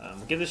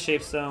 We'll give the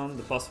Shapestone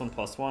the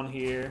 +1/+1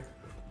 here.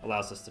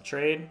 Allows us to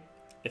trade.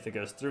 If it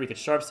goes through, we could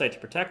Sharp Sight to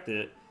protect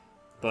it,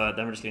 but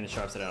then we're just getting the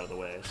Sharp Sight out of the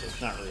way, so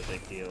it's not really a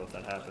big deal if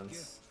that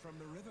happens.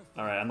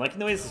 Alright, I'm liking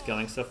the way this is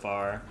going so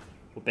far.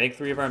 We'll bank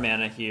 3 of our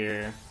mana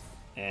here,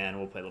 and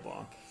we'll play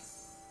LeBlanc.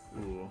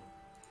 Ooh.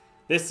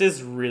 This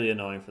is really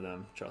annoying for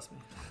them, trust me.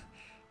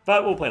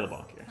 But we'll play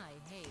LeBlanc here. I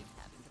hate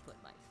having to put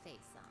my face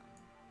on.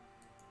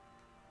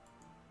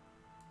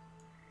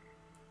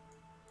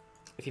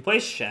 If he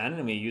plays Shen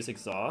and we use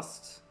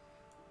Exhaust,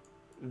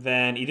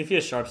 then even if he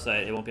has Sharp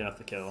Sight, it won't be enough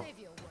to kill. Save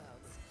your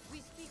worlds. We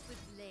speak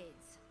with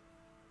blades.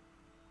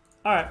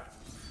 Alright.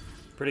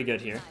 Pretty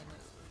good here.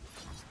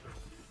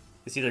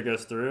 This either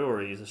goes through or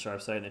he uses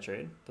Sharp Sight in a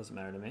trade. Doesn't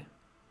matter to me.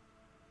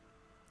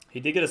 He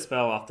did get a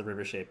spell off the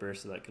River Shaper,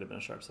 so that could have been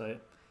a Sharp Sight.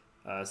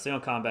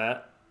 Single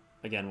combat,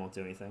 again, won't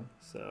do anything.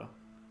 So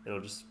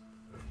it'll just,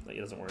 like,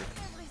 it doesn't work.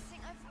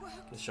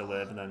 She'll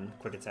live, and then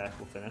quick attack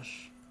will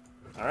finish.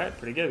 Alright,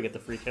 pretty good. We get the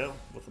free kill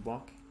with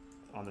LeBlanc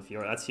on the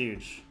Fiora. That's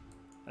huge.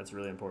 That's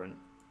really important.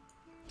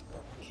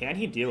 Can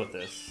he deal with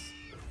this?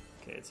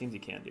 Okay, it seems he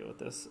can deal with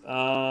this.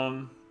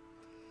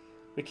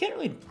 We can't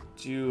really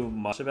do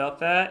much about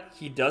that.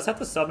 He does have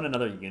to summon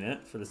another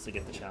unit for this to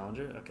get the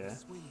challenger. Okay.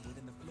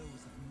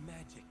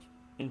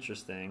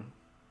 Interesting.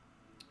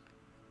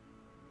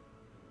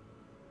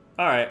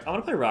 Alright, I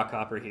want to play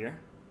Rockhopper here.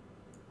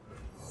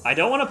 I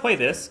don't want to play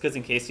this, because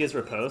in case he has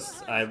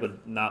riposte, I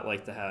would not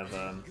like to have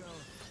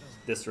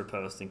this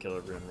riposte and kill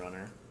a Rune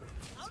Runner.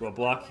 So we'll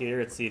block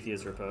here and see if he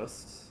has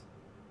riposte.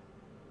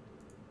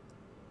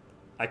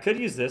 I could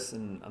use this,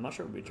 and I'm not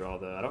sure what we draw,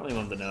 though. I don't really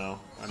want him to know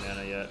our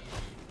mana yet.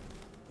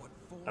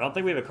 I don't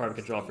think we have a card we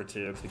could draw for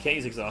 2, because we can't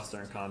use Exhaust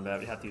during combat.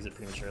 We have to use it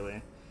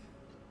prematurely.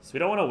 So we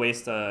don't want to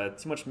waste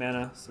too much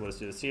mana, so we'll just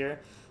do this here.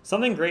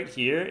 Something great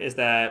here is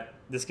that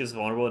this gives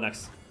vulnerable the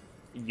next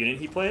unit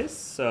he plays,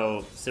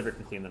 so Sivir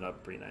can clean that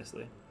up pretty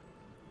nicely.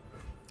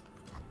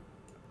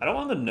 I don't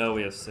want him to know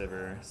we have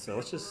Sivir, so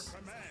let's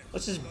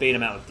just bait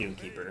him out with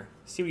Doomkeeper.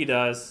 See what he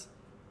does.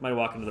 Might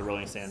walk into the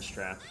Rolling Sands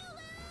trap.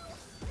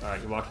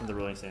 Alright, he walked into the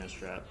Rolling Sands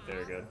trap.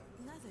 Very good.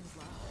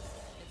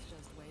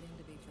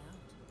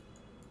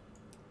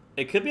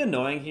 It could be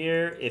annoying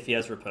here if he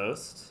has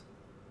riposte,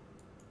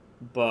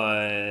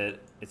 but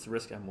it's a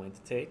risk I'm willing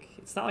to take.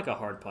 It's not like a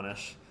hard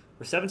punish.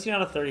 We're 17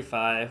 out of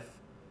 35.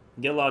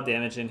 We get a lot of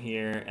damage in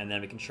here, and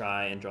then we can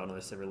try and draw another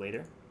Sivir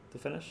later to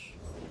finish.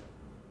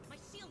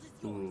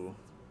 Ooh.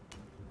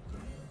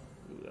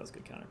 Ooh, that was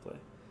good counterplay.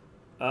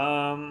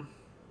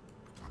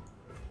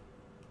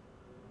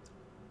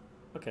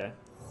 Okay.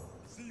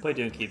 Play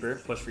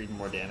Doomkeeper, push for even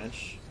more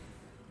damage.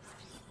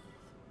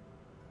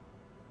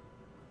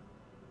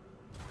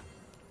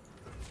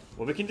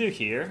 What we can do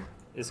here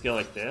is go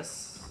like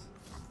this.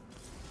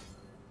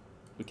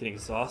 We can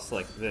exhaust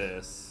like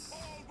this.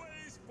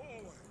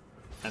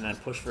 And then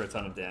push for a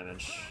ton of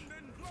damage.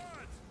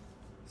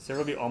 Sivir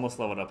will be almost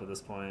leveled up at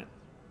this point.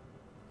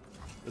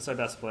 This is our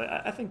best play.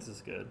 I think this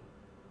is good.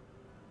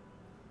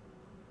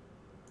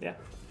 Yeah.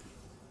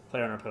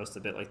 Play on our post a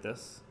bit like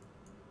this.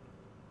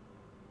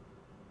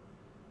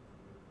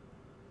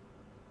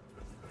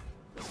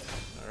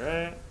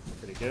 Alright,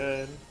 pretty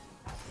good.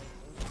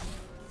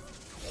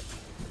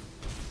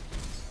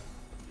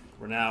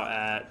 We're now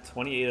at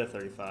 28 of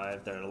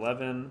 35. They're at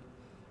 11.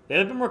 They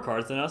have a bit more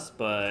cards than us,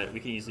 but we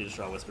can easily just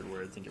draw Whispered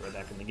Words and get right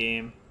back in the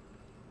game.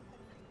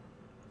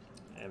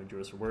 And we drew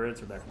Whispered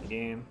Words, we're back in the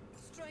game.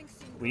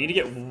 We need to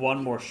get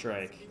one more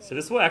strike. So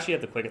this will actually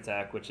have the quick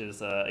attack, which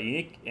is a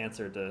unique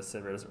answer to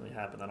Sivir. It doesn't really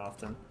happen that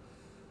often.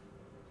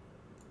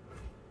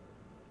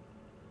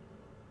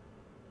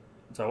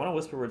 So I want to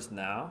Whisper Words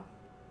now.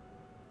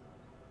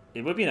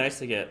 It would be nice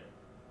to get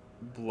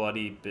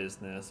Bloody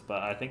Business,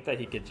 but I think that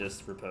he could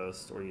just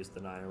riposte or use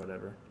Deny or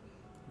whatever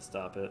and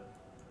stop it.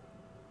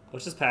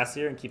 Let's just pass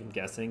here and keep him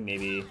guessing.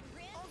 Maybe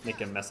make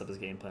him mess up his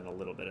game plan a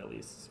little bit at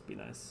least. Be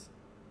nice.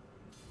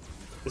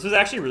 This was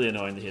actually really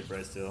annoying to hit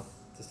Bryce Steel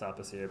to stop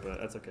us here,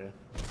 but that's okay.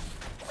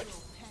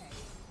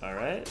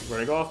 Alright, we're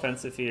gonna go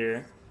offensive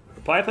here.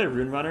 We'll probably play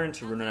Rune Runner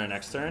into Rune Runner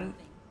next turn.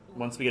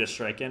 Once we get a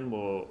strike in,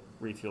 we'll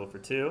refuel for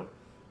 2.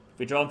 If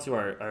we draw into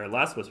our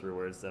last Whisper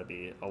Words, that'd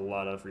be a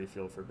lot of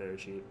refuel for very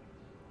cheap.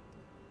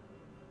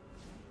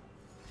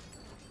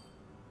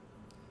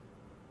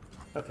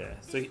 Okay,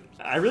 so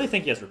I really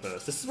think he has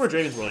riposte. This is where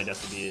Draven's Rolling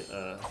has to be,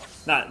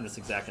 not in this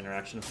exact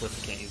interaction, of course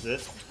we can't use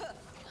it,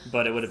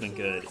 but it would have been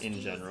good in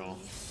general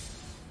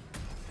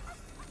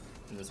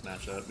in this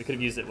matchup. We could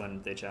have used it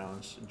when they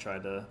challenged and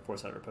tried to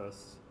force out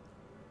riposte.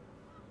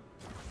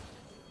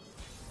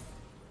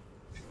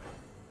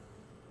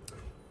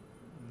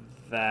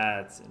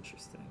 That's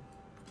interesting.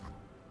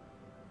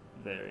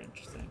 Very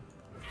interesting.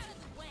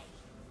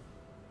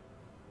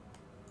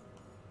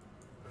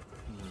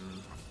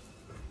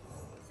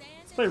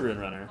 Let's play Rune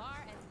Runner.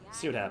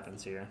 See what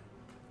happens here.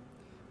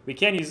 We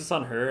can use this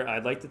on her.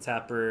 I'd like to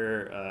tap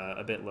her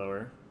a bit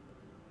lower.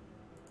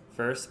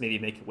 First, maybe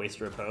make it waste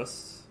her a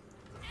post.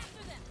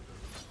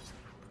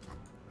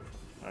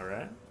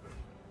 Alright.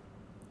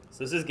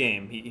 So this is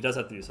game. He does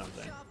have to do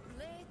something.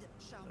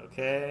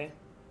 Okay.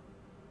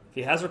 If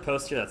he has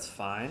riposte here, that's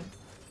fine.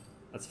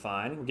 That's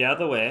fine. We get out of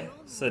the way.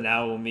 So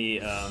now when we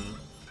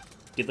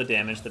get the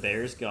damage, the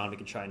barrier's gone, we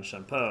can try and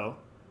Shunpo.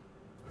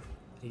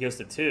 He goes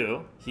to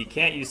 2. He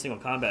can't use single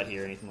combat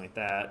here or anything like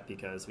that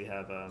because we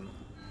have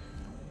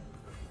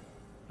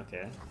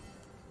okay.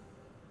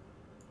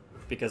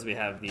 Because we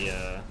have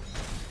the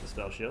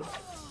spell shield.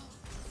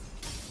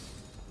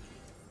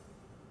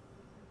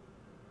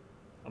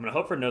 I'm gonna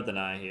hope for no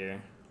deny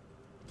here.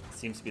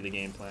 Seems to be the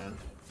game plan.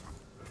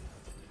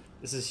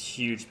 This is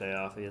huge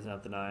payoff. He doesn't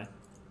have deny.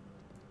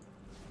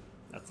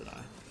 That's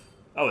deny.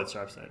 Oh, it's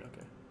sharp side.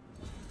 Okay,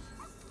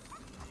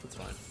 that's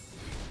fine.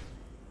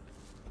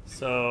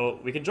 So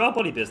we can draw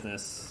Bloody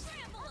Business,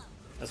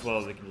 as well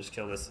as we can just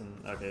kill this and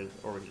okay,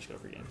 or we can just go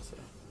for game. So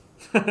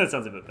that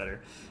sounds a bit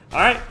better. All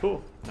right,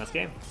 cool. Nice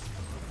game.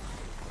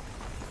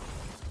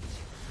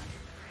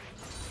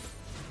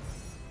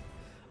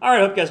 All right,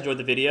 hope you guys enjoyed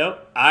the video.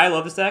 I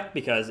love this deck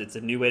because it's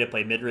a new way to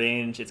play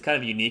mid-range. It's kind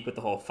of unique with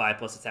the whole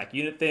 5+ attack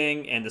unit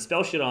thing, and the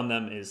spell shit on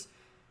them is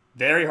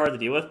very hard to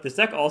deal with. This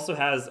deck also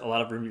has a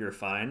lot of room to be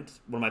refined.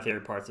 One of my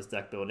favorite parts is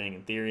deck building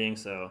and theorying,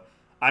 so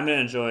I'm going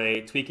to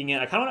enjoy tweaking it.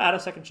 I kind of want to add a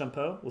second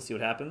Champeau. We'll see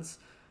what happens.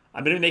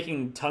 I'm going to be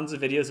making tons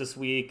of videos this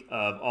week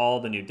of all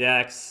the new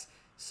decks,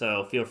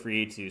 so feel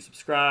free to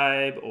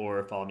subscribe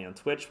or follow me on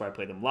Twitch where I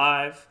play them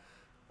live.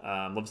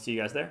 Love to see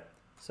you guys there.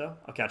 So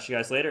I'll catch you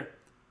guys later.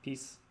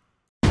 Peace.